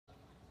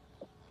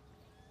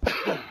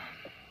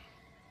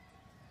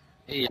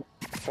إيه.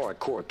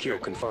 Hardcore kill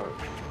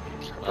confirmed.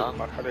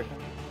 مرحبا.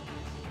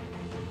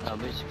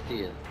 مش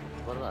كتير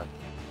مرات.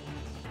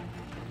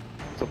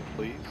 طب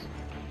please.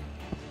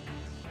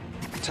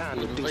 Time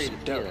to do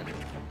some dirt.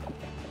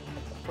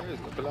 كويس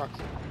بالعكس.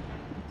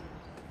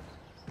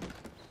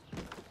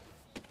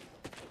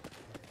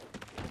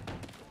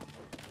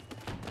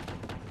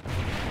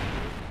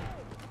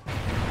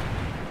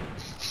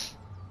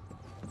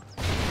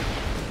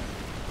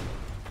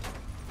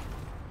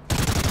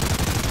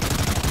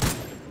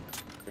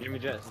 جيمي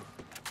جاهز.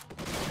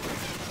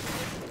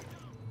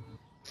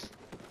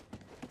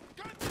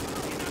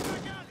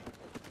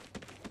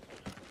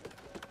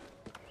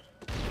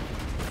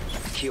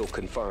 Kill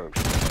confirmed.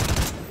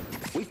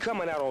 We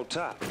coming out on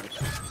top.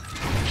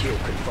 Kill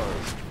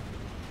confirmed.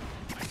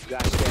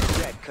 Got that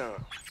SATCOM.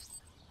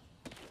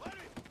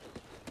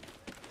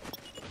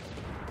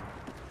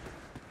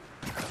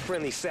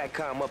 Friendly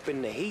SATCOM up in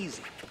the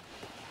hazy.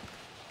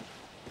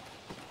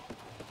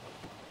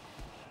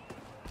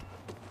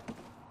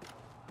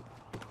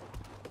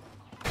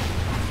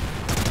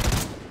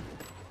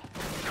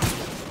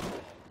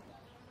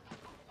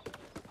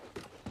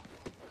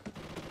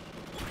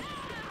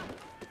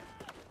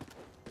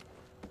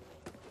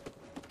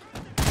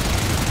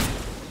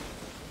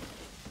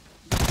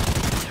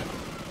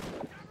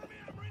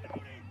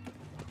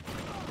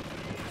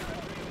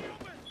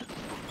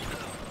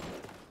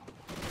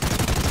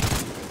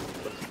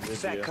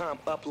 SATCOM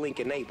uplink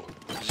enabled.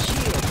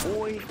 Yeah,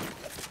 boy.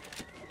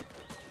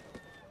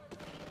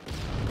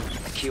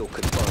 Kill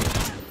confirmed.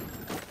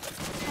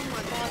 Oh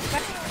my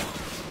god.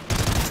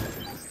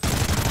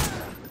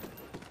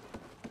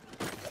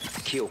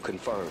 Kill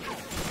confirmed.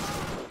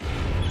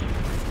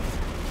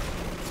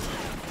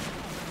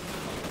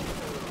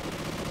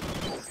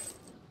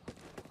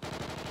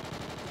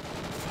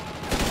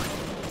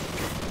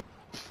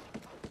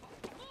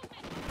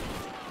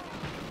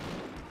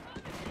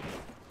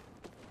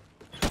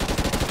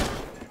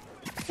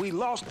 We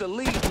lost the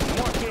lead, you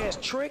mark-ass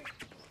trick.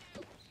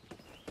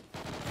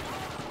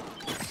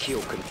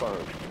 Kill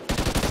confirmed.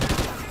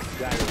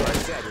 Got it right,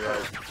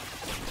 SATCOM.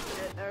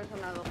 There's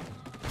another.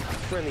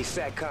 Friendly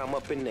SATCOM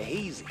up in the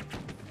hazy.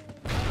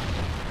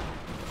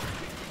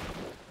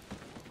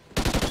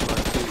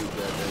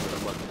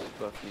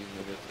 Fuck these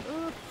niggas.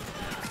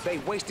 They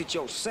wasted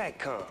your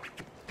SATCOM.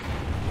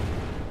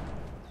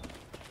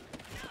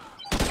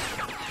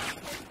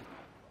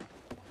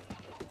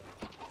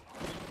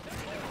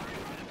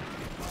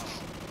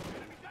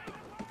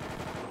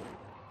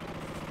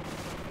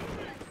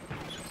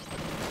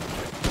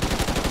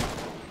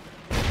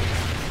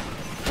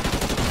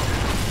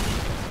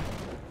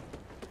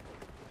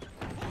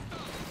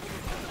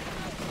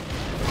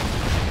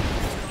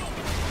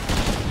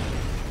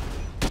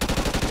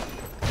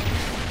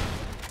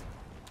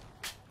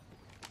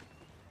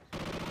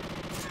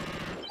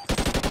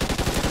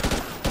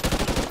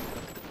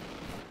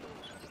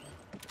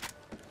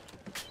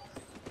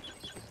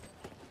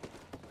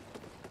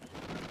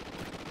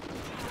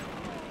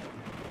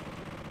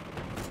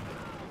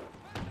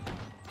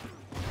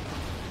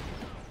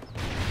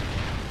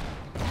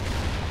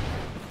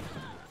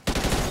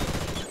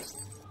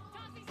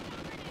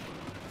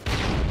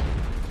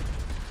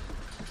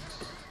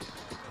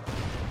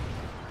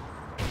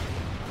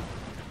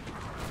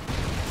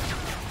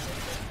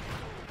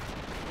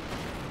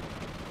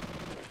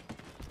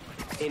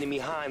 Enemy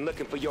hind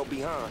looking for your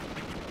behind.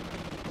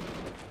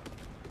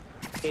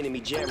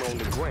 Enemy jammer on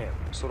the ground,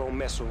 so don't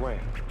mess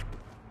around.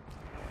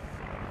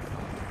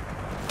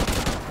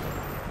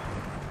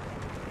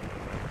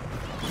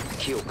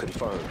 Kill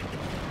confirmed.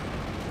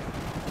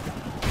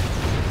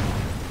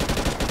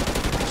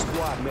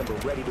 Squad member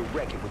ready to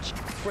wreck it with you.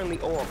 Friendly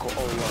Oracle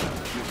online.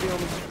 You feel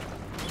me?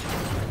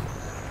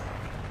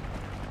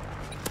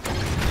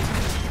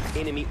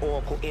 Enemy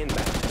Oracle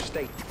inbound.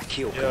 Stay.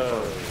 Kill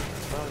confirmed.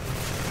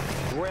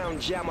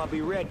 Ground jammer be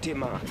ready,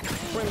 man.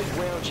 Friendly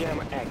ground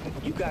jammer active.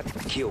 You got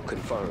kill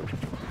confirmed.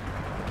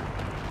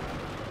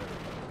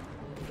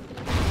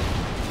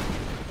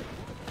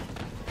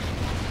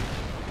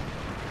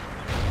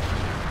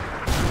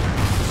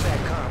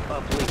 SATCOM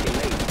uplink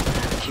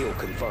enabled. Kill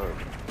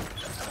confirmed.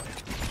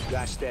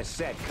 Got that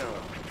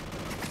SATCOM.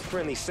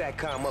 Friendly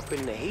SATCOM up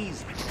in the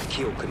hazy.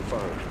 Kill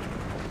confirmed.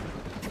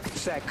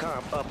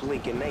 SATCOM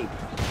uplink enabled.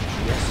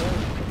 Yes, sir.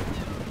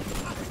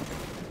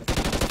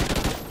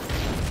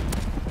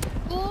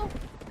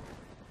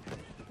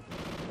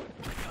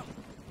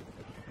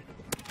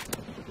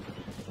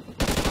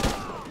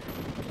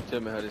 Tell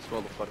me how this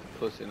motherfucking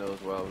pussy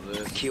knows where I was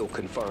at. Kill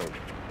confirmed.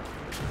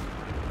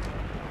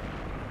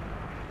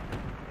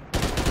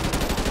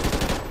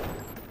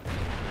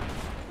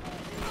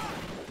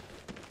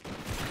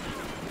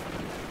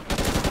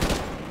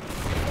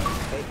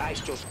 They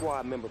iced your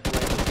squad member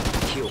plan.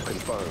 Kill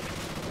confirmed.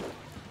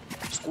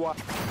 Squad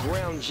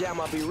ground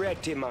jammer be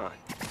ready, man.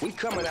 We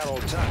coming out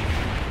on top.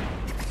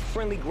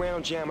 Friendly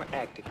ground jammer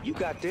active. You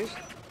got this?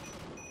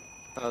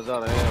 I was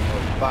out of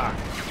ammo. Fuck.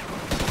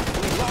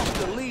 We lost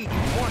the lead,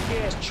 you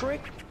mark-ass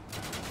trick.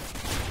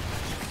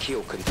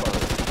 Kill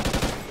confirmed.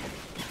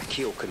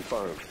 Kill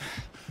confirmed.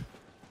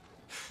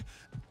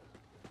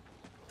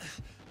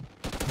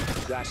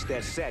 Got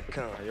that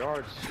SATCOM.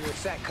 Yard shit.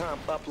 SATCOM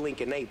uplink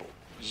enabled.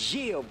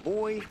 Yeah,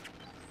 boy.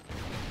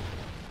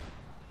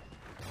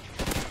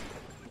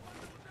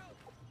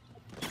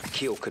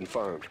 Kill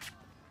confirmed.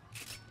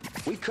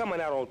 We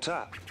coming out on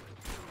top.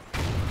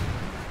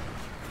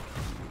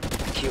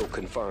 Kill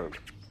confirmed.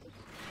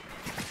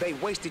 They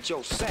wasted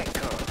your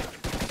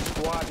SATCOM.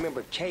 Squad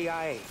member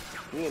KIA.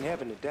 We in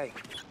heaven today.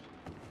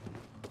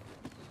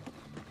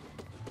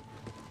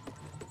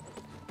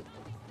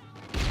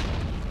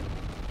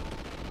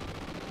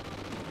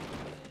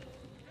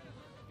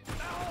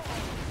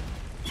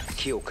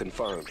 Kill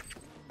confirmed.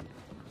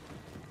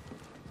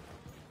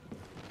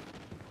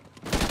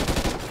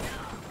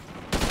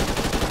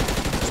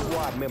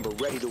 Squad member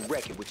ready to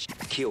wreck it with you.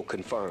 Kill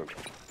confirmed.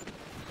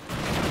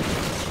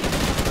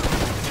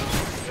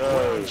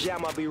 Ground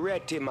jammer be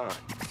red to mine.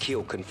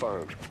 Kill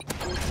confirmed.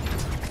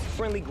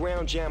 Friendly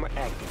ground jammer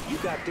active. You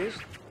got this?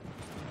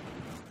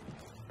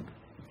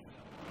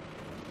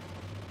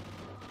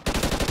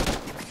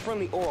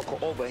 Friendly Oracle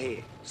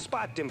overhead.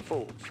 Spot them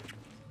fools.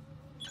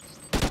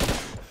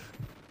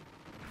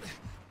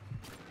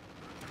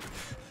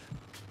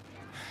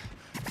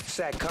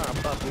 SATCOM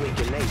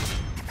uplink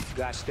enabled.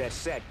 Got that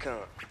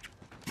SATCOM.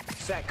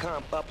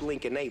 SATCOM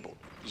uplink enabled.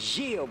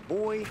 Yeah,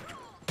 boy.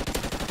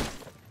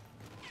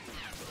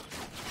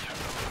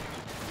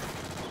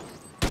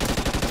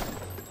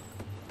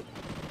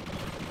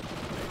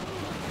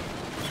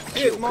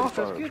 Hey,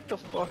 Marcus, get the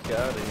fuck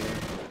out of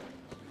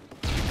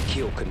here.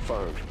 Kill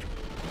confirmed.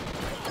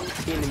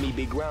 Enemy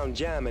be ground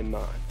jamming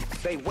mine.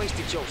 They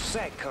wasted your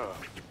SATCOM.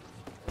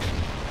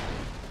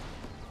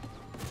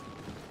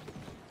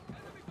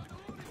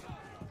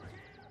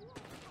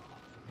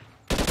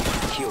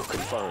 Kill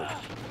confirmed.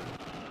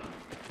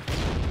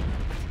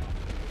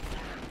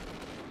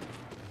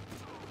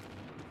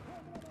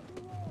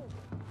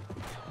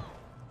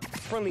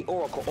 Friendly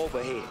Oracle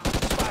overhead.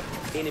 Spot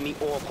enemy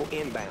Oracle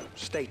inbound.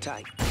 Stay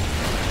tight.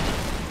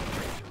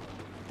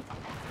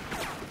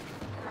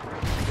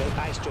 They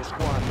iced your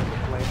squad member,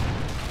 player.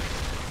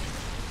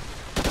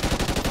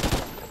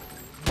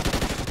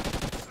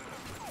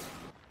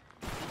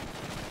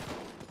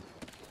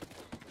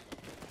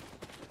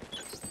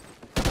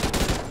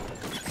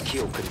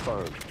 Kill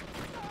confirmed.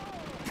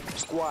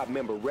 Squad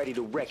member ready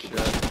to wreck it.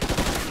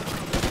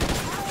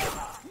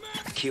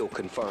 Kill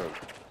confirmed.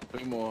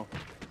 3 more.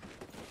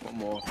 1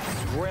 more.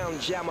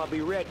 Ground jammer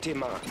be red to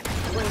mine.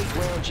 Friendly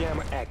ground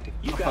jammer active.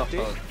 You got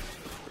this?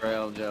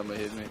 Ground jammer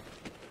hit me.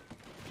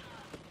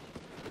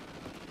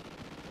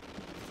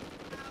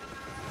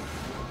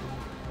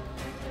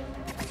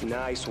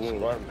 Nice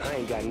win. I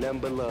ain't got nothing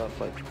but love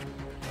for you.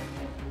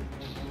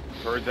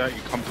 Heard that?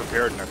 You come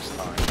prepared next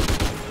time.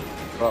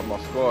 Got my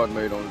squad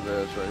mate on his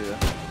ass right here.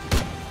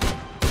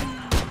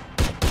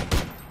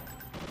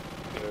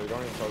 Yeah,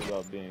 don't even talk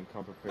about being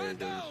come prepared.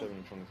 You're 7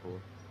 and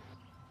 24.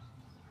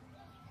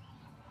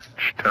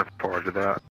 That's part of that.